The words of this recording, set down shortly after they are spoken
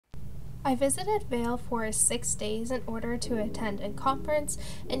I visited Vail for 6 days in order to attend a conference,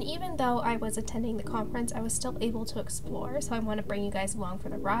 and even though I was attending the conference, I was still able to explore, so I want to bring you guys along for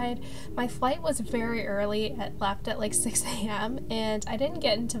the ride. My flight was very early, it left at like 6 a.m., and I didn't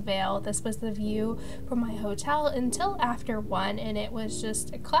get into Vail. This was the view from my hotel until after 1, and it was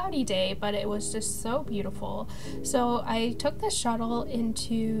just a cloudy day, but it was just so beautiful. So I took the shuttle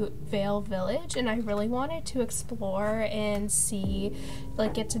into Vail Village, and I really wanted to explore and see,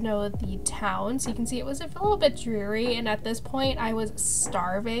 like, get to know the town. So you can see it was a little bit dreary, and at this point I was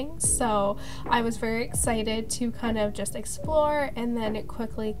starving, so I was very excited to kind of just explore and then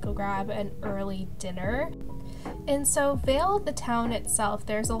quickly go grab an early dinner. And so Vail, the town itself,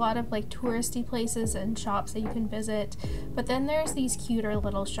 there's a lot of like touristy places and shops that you can visit, but then there's these cuter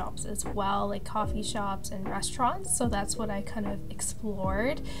little shops as well, like coffee shops and restaurants, so that's what I kind of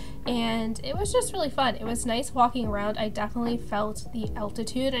explored, and it was just really fun. It was nice walking around. I definitely felt the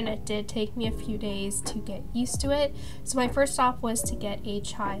altitude, and it did take me a few days to get used to it. So my first stop was to get a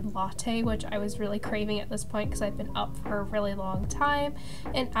chai latte, which I was really craving at this point because I've been up for a really long time,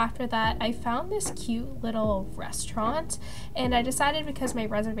 and after that I found this cute little restaurant, and I decided, because my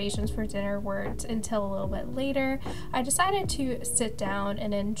reservations for dinner weren't until a little bit later, I decided to sit down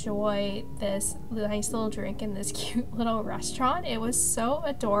and enjoy this nice little drink in this cute little restaurant. It was so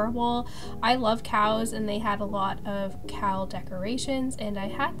adorable. I love cows, and they had a lot of cow decorations, and I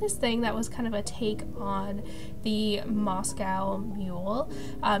had this thing that was kind of a take on the Moscow mule.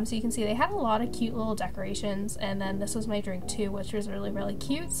 So you can see they had a lot of cute little decorations, and then this was my drink too, which was really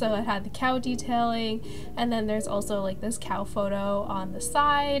cute. So it had the cow detailing, and then there's also like this cow photo on the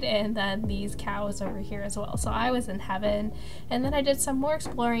side, and then these cows over here as well. So I was in heaven, and then I did some more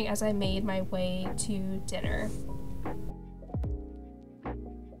exploring as I made my way to dinner.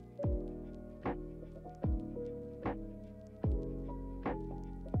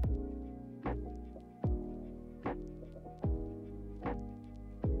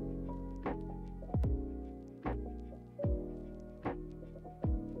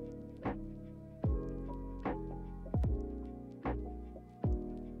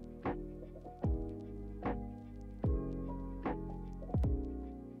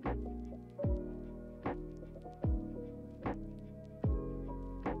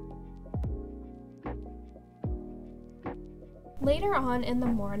 Later on in the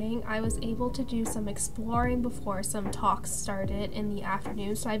morning, I was able to do some exploring before some talks started in the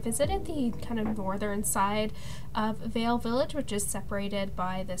afternoon. So I visited the kind of northern side of Vail Village, which is separated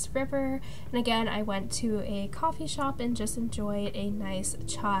by this river. And again, I went to a coffee shop and just enjoyed a nice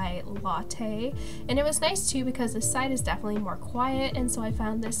chai latte. And it was nice too because this side is definitely more quiet, and so I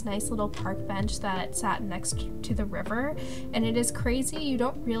found this nice little park bench that sat next to the river. And it is crazy, you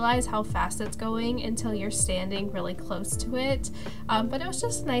don't realize how fast it's going until you're standing really close to it. But it was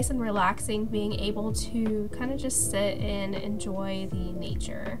just nice and relaxing being able to kind of just sit and enjoy the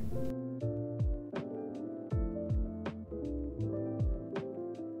nature.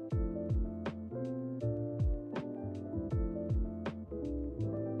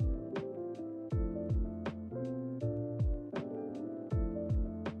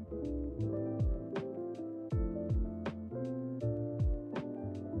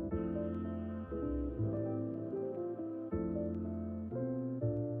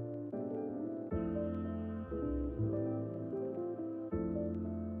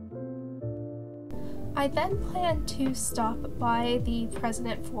 I then planned to stop by the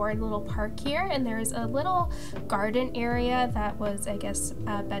President Ford little park here, and there's a little garden area that was, I guess,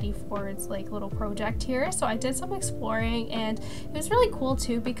 Betty Ford's like little project here. So I did some exploring, and it was really cool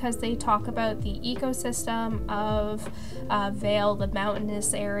too because they talk about the ecosystem of Vail, the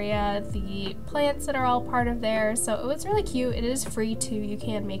mountainous area, the plants that are all part of there. So it was really cute. It is free too, you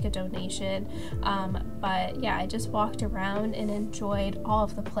can make a donation, but yeah, I just walked around and enjoyed all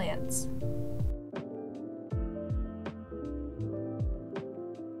of the plants.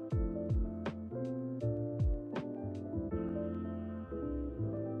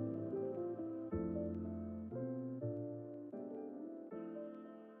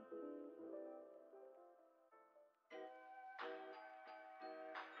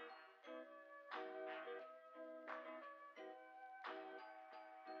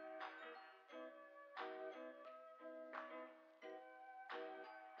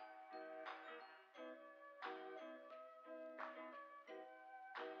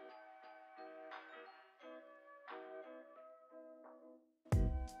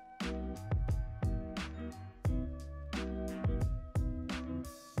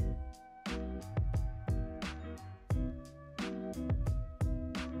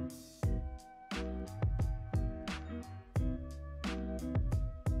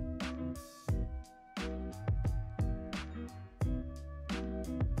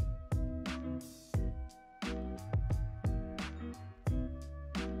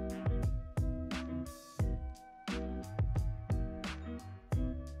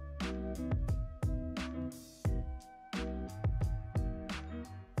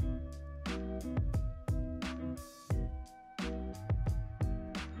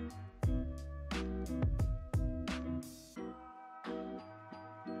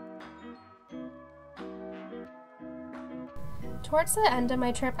 Towards the end of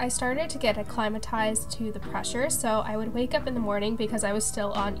my trip, I started to get acclimatized to the pressure, so I would wake up in the morning because I was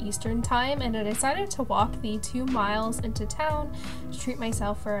still on Eastern time, and I decided to walk the 2 miles into town to treat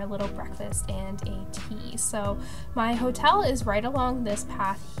myself for a little breakfast and a tea. So my hotel is right along this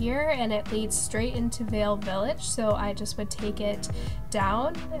path here, and it leads straight into Vail Village, so I just would take it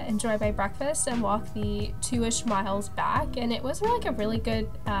down, enjoy my breakfast, and walk the 2-ish miles back. And it was like a really good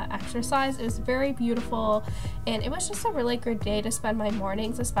exercise. It was very beautiful, and it was just a really good day to spend my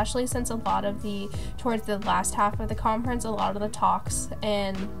mornings, especially since towards the last half of the conference, a lot of the talks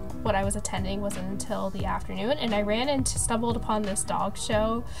and what I was attending wasn't until the afternoon, and I stumbled upon this dog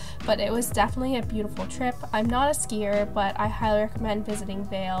show, but it was definitely a beautiful trip. I'm not a skier, but I highly recommend visiting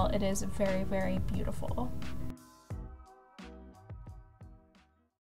Vail. It is very, very beautiful.